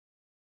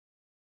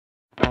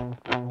This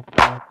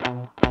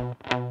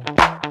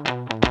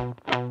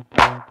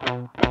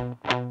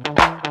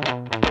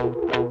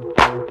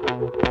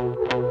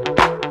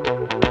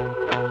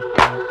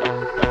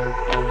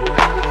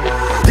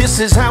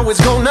is how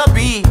it's gonna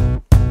be.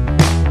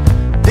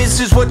 This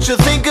is what you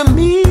think of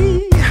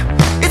me.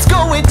 It's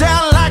going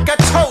down like I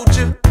told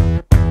you.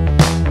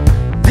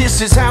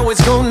 This is how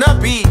it's gonna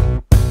be.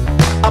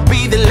 I'll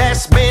be the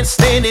last man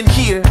standing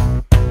here.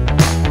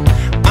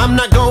 I'm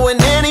not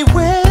going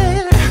anywhere.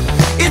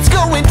 It's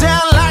going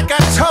down like I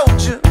told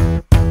you.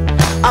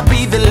 I'll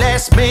be the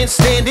last man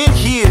standing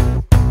here.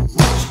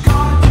 What you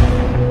gonna do?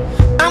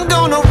 I'm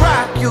gonna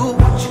rock you.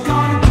 What you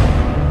gonna do?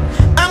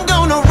 I'm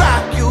gonna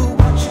rock you.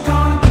 What you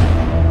gonna do?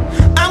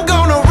 I'm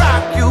gonna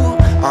rock you.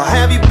 I'll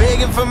have you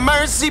begging for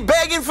mercy,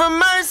 begging for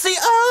mercy.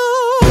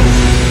 Oh,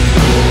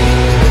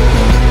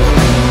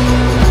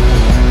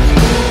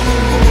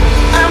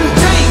 I'm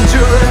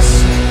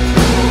dangerous.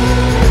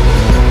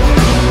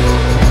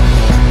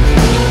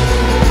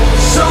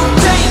 So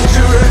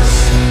dangerous.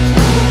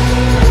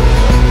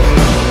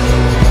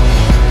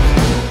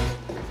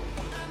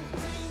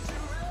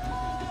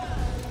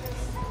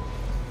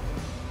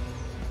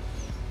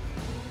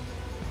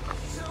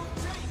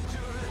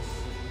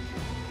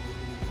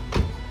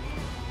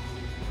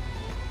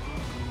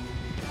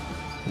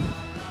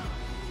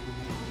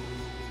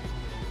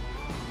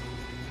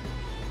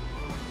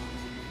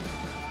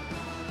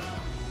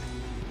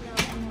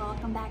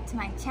 Welcome back to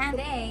my channel.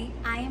 Today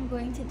I am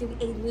going to do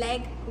a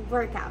leg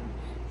workout.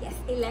 Yes,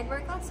 a leg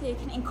workout so you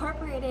can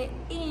incorporate it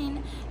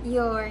in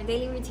your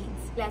daily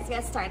routines. Let's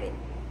get started.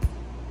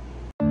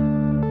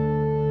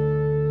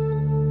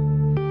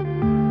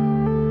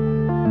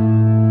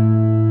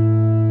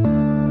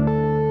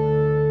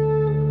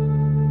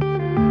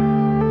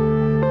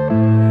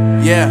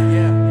 Yeah.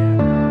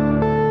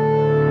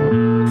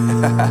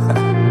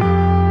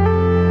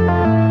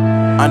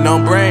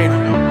 Unknown brain.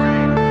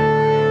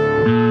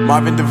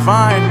 Marvin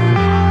Divine.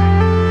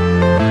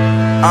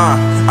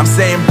 I'm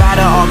saying bye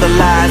to all the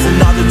lies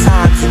and all the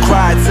times you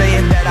cried,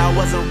 saying that I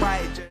wasn't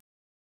right.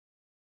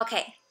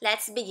 Okay,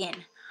 let's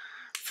begin.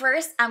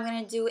 First, I'm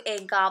gonna do a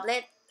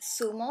goblet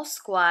sumo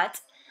squat.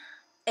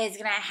 It's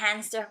gonna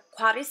enhance the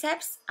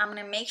quadriceps. I'm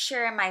gonna make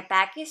sure my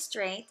back is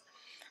straight.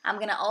 I'm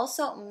gonna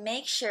also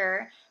make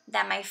sure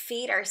that my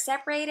feet are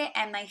separated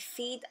and my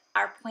feet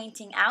are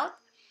pointing out.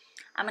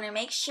 I'm gonna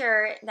make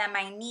sure that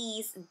my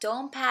knees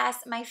don't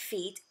pass my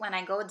feet when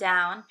I go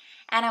down,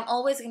 and I'm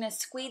always gonna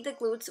squeeze the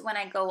glutes when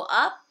I go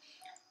up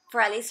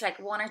for at least like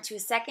 1 or 2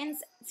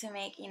 seconds to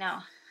make,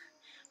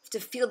 to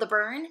feel the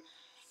burn.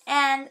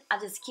 And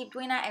I'll just keep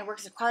doing that. It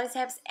works the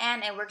quadriceps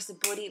and it works the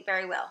booty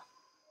very well.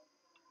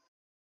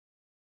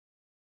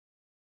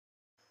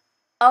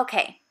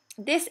 Okay,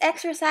 this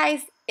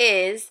exercise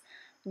is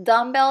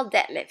dumbbell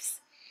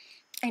deadlifts.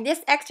 In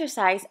this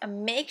exercise,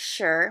 make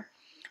sure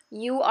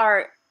you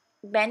are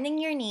bending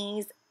your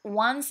knees.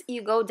 Once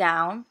you go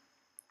down,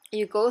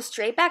 you go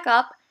straight back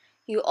up.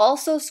 You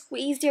also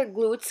squeeze your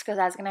glutes because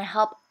that's going to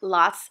help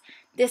lots.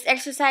 This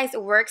exercise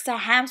works the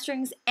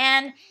hamstrings,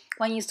 and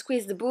when you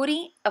squeeze the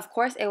booty, of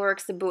course it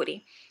works the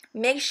booty.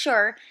 Make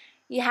sure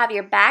you have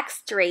your back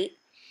straight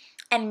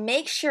and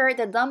make sure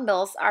the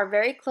dumbbells are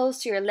very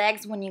close to your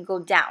legs when you go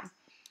down.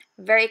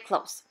 Very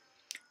close.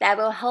 That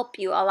will help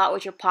you a lot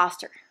with your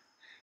posture.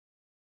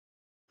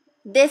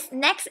 This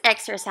next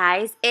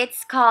exercise,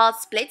 it's called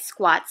split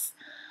squats.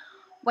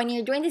 When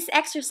you're doing this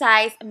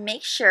exercise,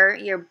 make sure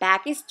your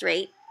back is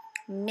straight.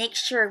 Make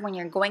sure when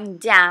you're going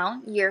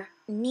down, your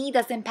knee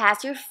doesn't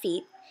pass your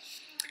feet.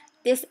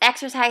 This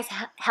exercise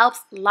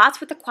helps lots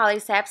with the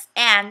quadriceps,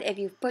 and if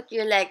you put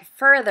your leg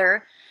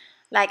further,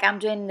 like I'm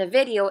doing in the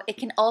video, it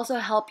can also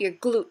help your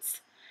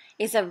glutes.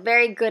 It's a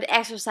very good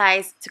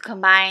exercise to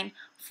combine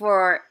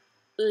for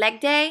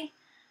leg day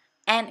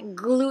and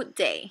glute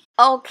day.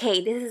 Okay,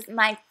 this is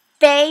my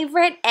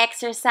favorite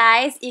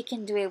exercise. You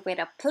can do it with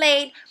a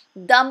plate,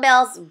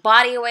 dumbbells,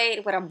 body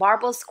weight, with a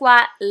barbell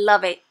squat.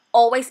 Love it.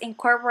 Always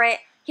incorporate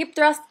hip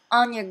thrust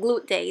on your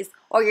glute days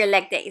or your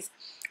leg days.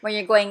 When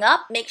you're going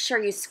up, make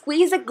sure you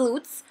squeeze the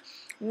glutes.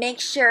 Make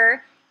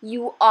sure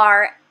you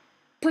are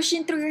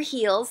pushing through your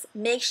heels.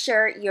 Make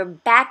sure your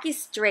back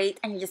is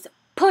straight and you're just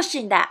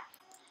pushing that.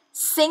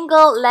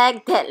 Single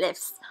leg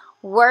deadlifts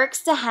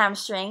works the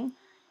hamstring.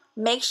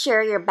 Make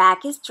sure your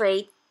back is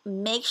straight.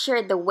 Make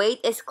sure the weight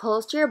is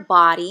close to your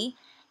body.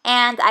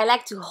 And I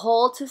like to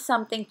hold to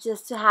something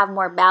just to have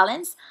more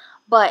balance,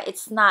 but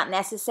it's not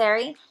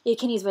necessary. You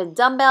can use with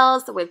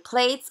dumbbells, with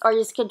plates, or you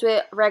just can do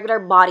it regular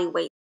body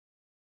weight.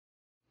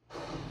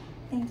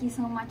 Thank you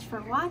so much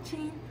for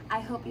watching.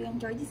 I hope you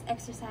enjoyed this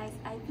exercise.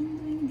 I've been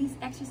doing these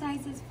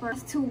exercises for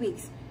 2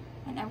 weeks,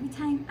 and every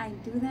time I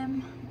do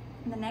them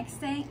the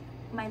next day,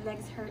 my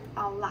legs hurt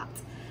a lot.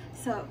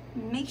 So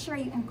make sure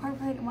you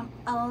incorporate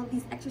all of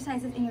these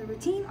exercises in your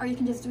routine, or you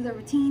can just do the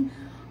routine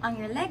on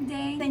your leg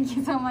day. Thank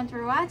you so much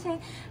for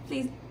watching.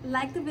 Please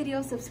like the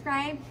video,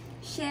 subscribe,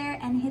 share,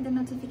 and hit the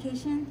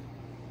notification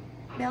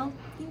bell.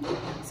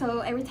 So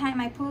every time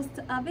I post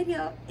a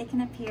video, it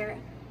can appear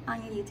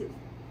on your YouTube.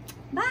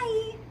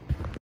 Bye!